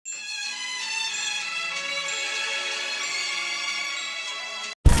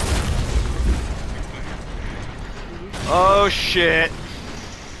Oh shit.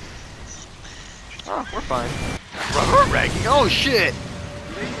 Oh, we're fine. Ragging. Oh shit.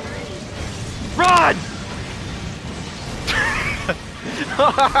 Run!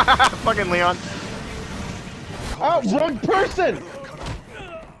 Fucking Leon. Oh, wrong person!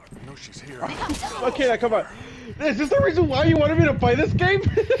 No, she's here. Okay, now come on. Is this the reason why you wanted me to play this game?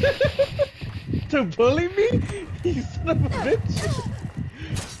 To bully me? You son of a bitch!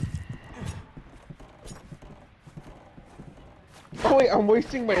 Oh wait, I'm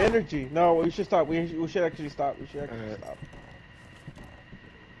wasting my energy. No, we should stop. We should actually stop. We should actually stop.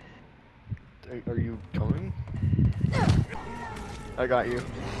 Are you going? I got you.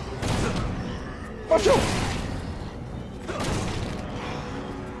 Watch out!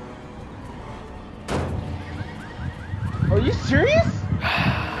 Are you serious?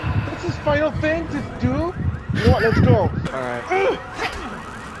 That's his final thing to do? You know what? Let's go. Alright.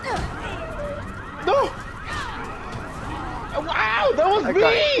 No! Wow, that was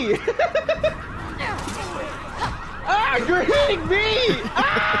me! Ah, you're hitting me!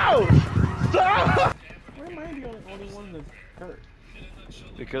 Ow! Stop! Why am I the only one that's hurt?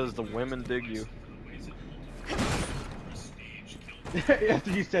 Because the women dig you.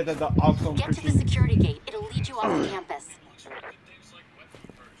 After you said that, the awesome Get to the security gate. It'll lead you off the campus.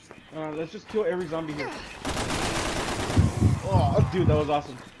 Let's just kill every zombie here. Oh, dude, that was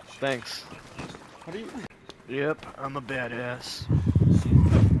awesome. Thanks. How do you... Yep, I'm a badass.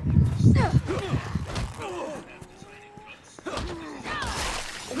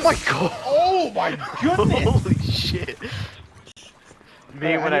 Oh my god! Oh my goodness! Holy shit!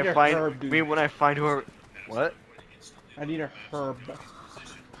 Me when I find whoever. What? I need a herb.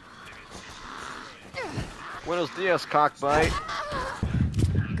 Buenos dias, cockbite.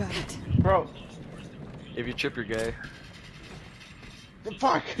 Got it. Bro. If you chip, you're gay.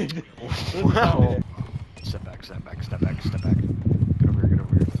 Fuck! Wow. Step back, step back, step back, step back. Get over here, get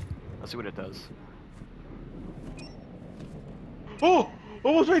over here. Let's see what it does. Oh!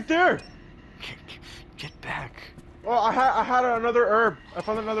 Almost right there! Get back. Oh, I had another herb. I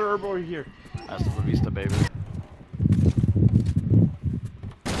found another herb over here. Hasta la vista, baby.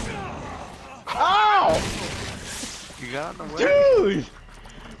 Ow! You got in the way. Dude!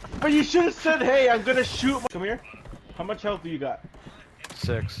 But you should have said, hey, I'm gonna shoot my... Come here. How much health do you got?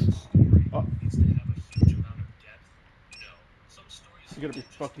 6. Oh. You gotta be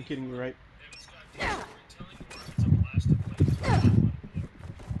fucking kidding me, right?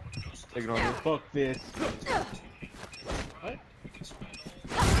 Ignore me. Fuck this. What?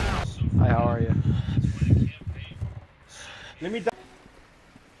 Hi, how are you? Let me die.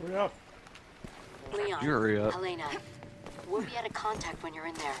 Hurry up. Leon, Hurry up. Helena, we'll be out of contact when you're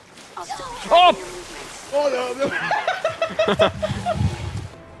in there. I'll still be Oh! tracking your movements. Oh no!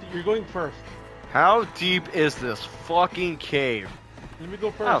 You're going first. How deep is this fucking cave? Let me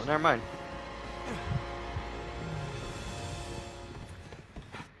go first. Oh, never mind.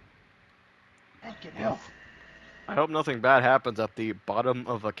 Fucking hell. I hope nothing bad happens at the bottom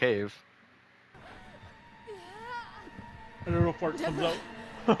of a cave. And a little fart comes out.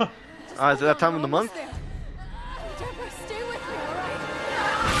 Is it that time of the month? Deborah, stay with me, alright?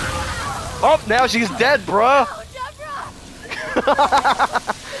 Oh, now she's dead, bruh! Oh,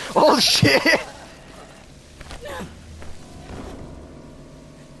 Deborah! Oh shit! No.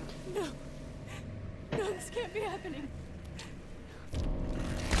 No, this can't be happening.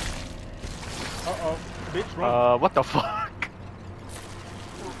 Uh-oh. Bitch, run. What the fuck?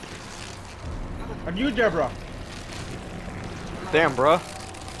 And you, Deborah. Damn, bruh.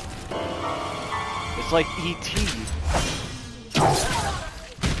 It's like E.T.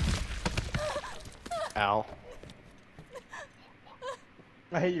 Ow.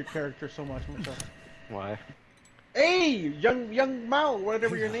 I hate your character so much. Why? Hey, young Mao,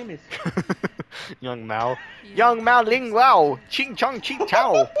 whatever your name is. Young Mao. Young Mao Ling Lao. Ching Chong Chi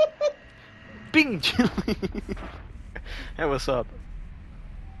Tao. Bing Chili. Hey, what's up?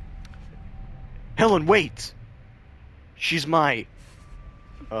 Helen, wait! She's my...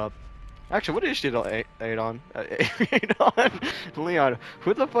 Actually, what is she to Adon? Adon? Leon.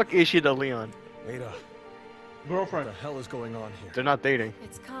 Who the fuck is she to Leon? Ada, Girlfriend. what the hell is going on here? They're not dating.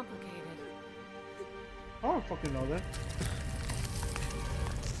 It's complicated. I don't fucking know that.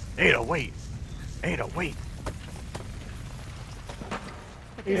 Ada, wait! Ada, wait!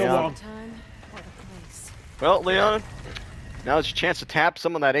 Ada, Yeah. wrong. Time or the place. Well, Leon, now's your chance to tap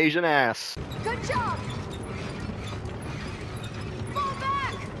some of that Asian ass. Good job! Fall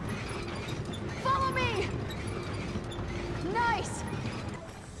back! Follow me! Nice!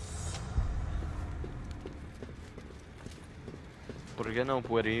 ¿Por qué no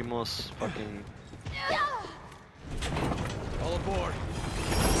pudimos fucking... All aboard.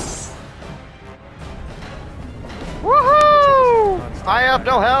 Woohoo! I have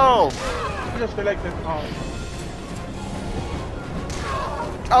no health! I just feel like this.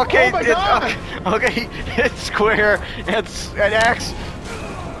 Okay, Oh my God! okay, hit square and X.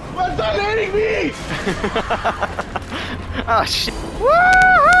 What's not hitting me? Oh shit!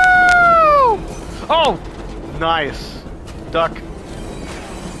 Woohoo! Oh, nice. Duck.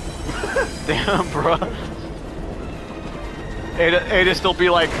 Damn, bro. Ada still be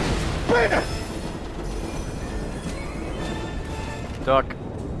like. Duck.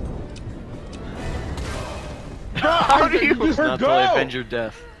 How do you Just not go! till I avenge your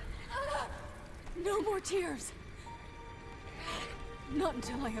death? No more tears. Not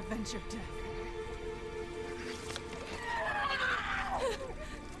until I avenge your death.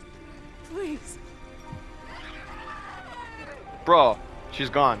 Please, Bro, she's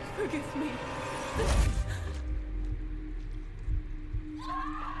gone. forgive me.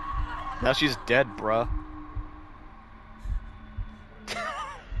 Now she's dead, bruh.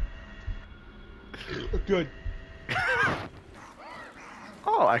 Good.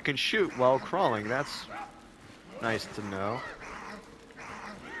 Oh, I can shoot while crawling. That's nice to know.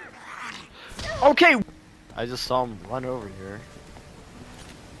 Okay! I just saw him run over here.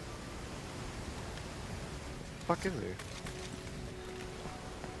 Fuck is he?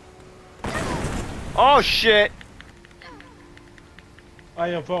 Oh shit! I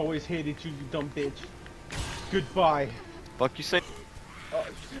have always hated you, you dumb bitch. Goodbye. Fuck you say?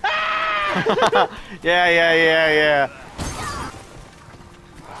 Yeah.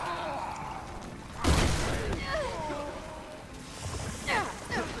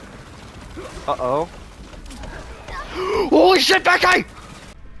 Uh-oh. Holy shit, that guy!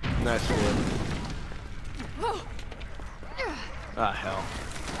 Nice one. Ah, hell.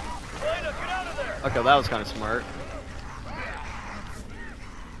 Okay, that was kind of smart.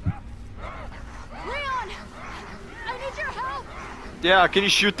 Leon, I need your help. Yeah, can you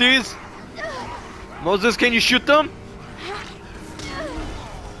shoot these? Moses, can you shoot them?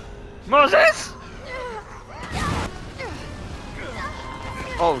 Moses!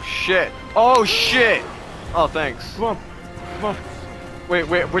 Oh shit. Oh shit! Oh, thanks. Come on. Come on. Wait,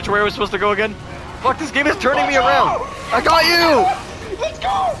 which way are we supposed to go again? Fuck, this game is turning me around! I got you! Let's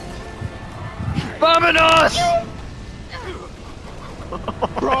go! Vamonos!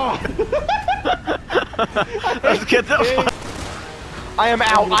 Bro! Let's get the fuck. I am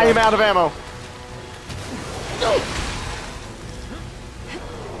out. I am out of ammo.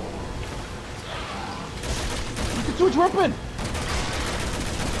 You can switch weapon!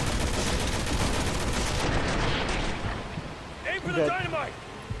 Aim for the dynamite!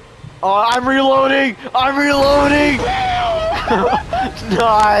 Oh, I'm reloading! I'm reloading!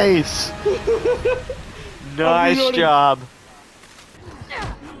 Nice! Nice reloading. job.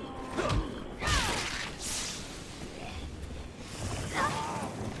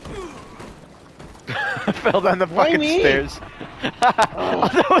 I fell down the Why fucking me? stairs. Oh,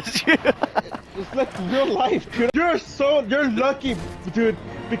 that was you. It's like real life, dude. You're lucky, dude,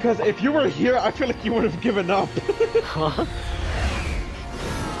 because if you were here, I feel like you would have given up. Huh?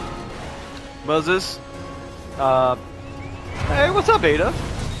 Moses? Hey, what's up, Ada?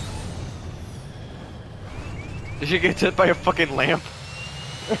 Did you get hit by a fucking lamp?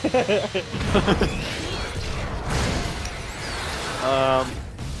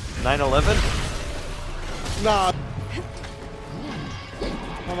 9/11? Nah.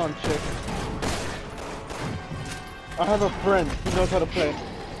 Come on, chick. I have a friend who knows how to play.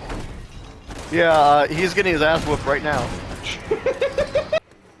 Yeah, he's getting his ass whooped right now.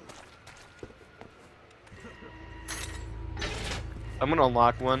 I'm gonna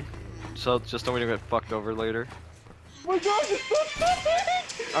unlock one, so just don't we get fucked over later. Oh my god, it's not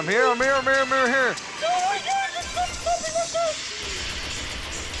stopping! I'm here. Oh my god, it's not stopping!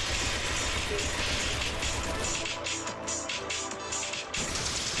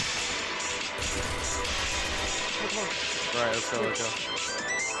 Alright, let's go. Where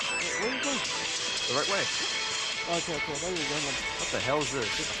are you going? The right way. Okay, there you go. What the hell is this?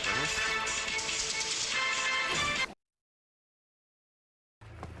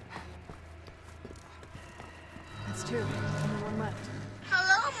 That's two. Only one left.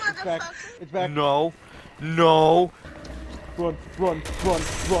 It's back. It's back. No. No. Run.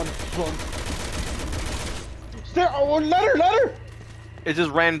 Stay. Oh, let her! It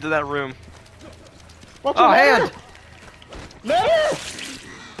just ran into that room. Watch Oh, her, let hand! her! Let her!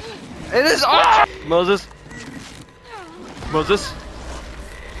 It is. Ah! Moses.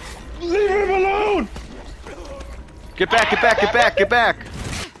 Leave him alone! Get back.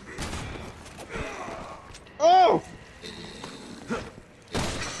 Oh!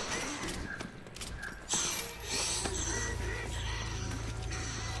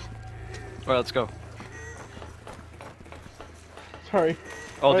 Alright, let's go. Sorry.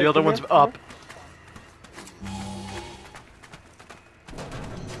 Oh, Alright, the other come one's here. up.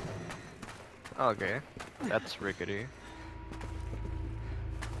 Okay, that's rickety.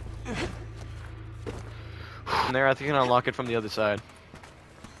 And there, I think you can unlock it from the other side.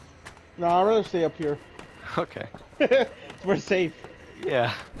 No, I'd rather stay up here. Okay. We're safe.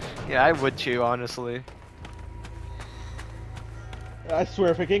 Yeah. Yeah, I would too, honestly. I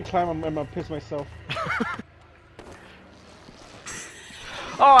swear, if I can't climb, I'm gonna piss myself.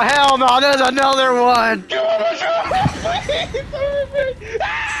 Oh, hell no, there's another one!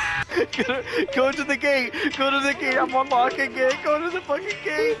 Go to the gate! Go to the gate! I'm unlocking it! Go to the fucking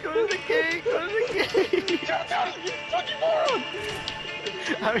gate! Go to the gate! Go to the gate! Fucking moron!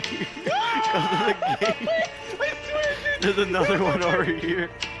 I mean, go to the gate! There's another one over here.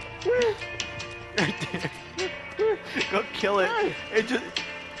 Right there. Go kill it.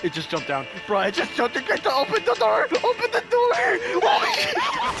 It just jumped down. Bro, it just jumped again to open the door! Open the door! Holy shit!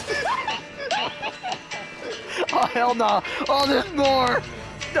 Oh, hell no! Oh, there's more!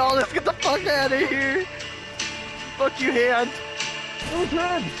 No, let's get the fuck out of here! Fuck you, hand! Oh,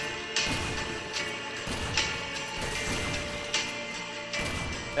 God!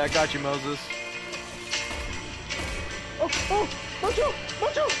 Yeah, I got you, Moses. Oh, oh! Macho!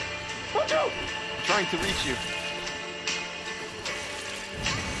 Macho! Macho! I'm trying to reach you.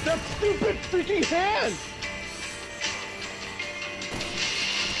 That stupid freaking hand!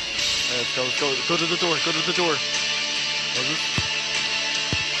 Let's go, let's go. Go to the door, go to the door. Moses?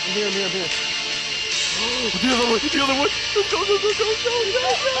 I'm here, I'm here, I'm here. The other one, the other one! Let's go, go, go, go, go, go, go!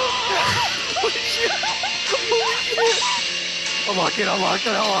 Holy shit! Holy shit! Unlock it, unlock it,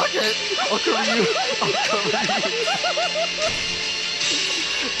 unlock it! I'll cover you! I'll cover you!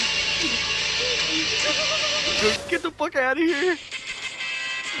 Get the fuck out of here!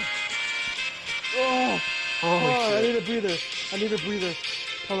 Oh! Holy Oh, I shit. need a breather. I need a breather.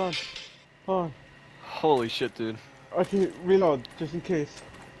 Hold on. Hold on. Holy shit, dude. Okay, reload, just in case.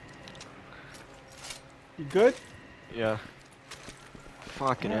 You good? Yeah.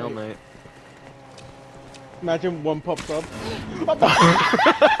 Fucking hell, mate. Imagine one pops up.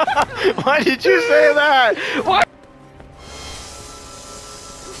 Why did you say that? Why?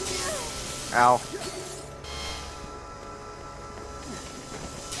 Ow.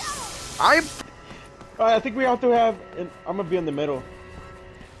 I'm. Alright, I think we have to have. I'm gonna be in the middle.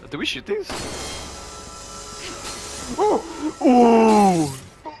 Do we shoot these? Ooh! Ooh!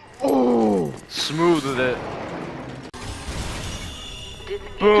 Ooh! Smooth with it.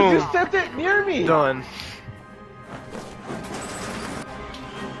 Boom! You stepped it near me! Done.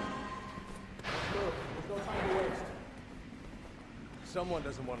 Someone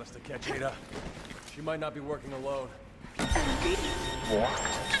doesn't want us to catch Ada. She might not be working alone.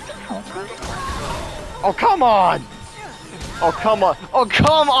 Oh, come on! Oh, come on! Oh,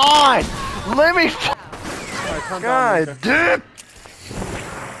 come on! Let me. Alright, calm down, God Mika. damn!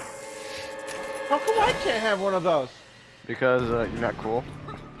 How come I can't have one of those? Because you're not cool.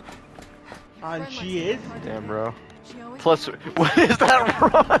 And she is? Damn, bro. She always Plus, what is that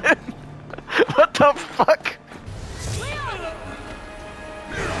run? What the fuck?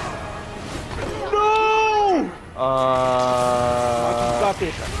 No! Uh. Stop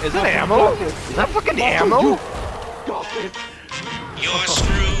it. Is that ammo? Is that fucking ammo? Stop it. You're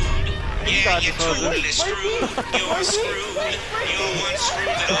screwed. Yeah, got you're this, Moses. totally screwed. You're screwed. You're one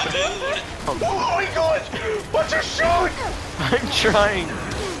screwed up dude. Oh my god! What's your shoot? I'm trying.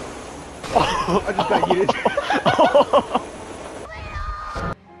 I just got heated.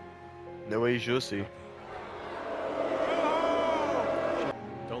 No way, juicy.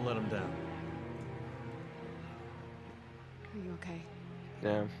 Don't let him down. Are you okay?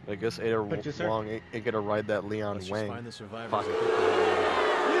 Damn, I guess Ada Thank you, sir. Wong ain't gonna ride that Leon Let's just Wang. find the survivors. Fuck. and get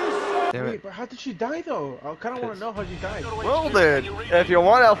them. Damn Wait, it. but how did she die though? I kind of want to know how she died. Well then, if you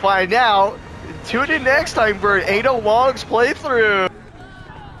want to find out, tune in next time for Ada Wong's playthrough.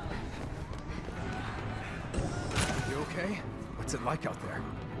 You okay? What's it like out there?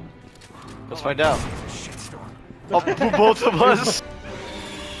 Let's find out. It's a shitstorm. Oh, both of us.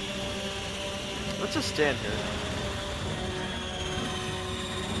 Let's just stand here.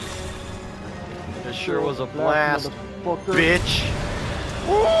 It sure was a blast, Motherfucker. bitch.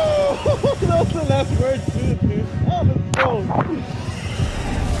 Woo! That was the last word too, dude. Oh, let's go.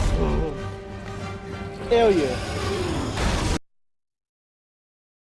 Oh. Hell yeah.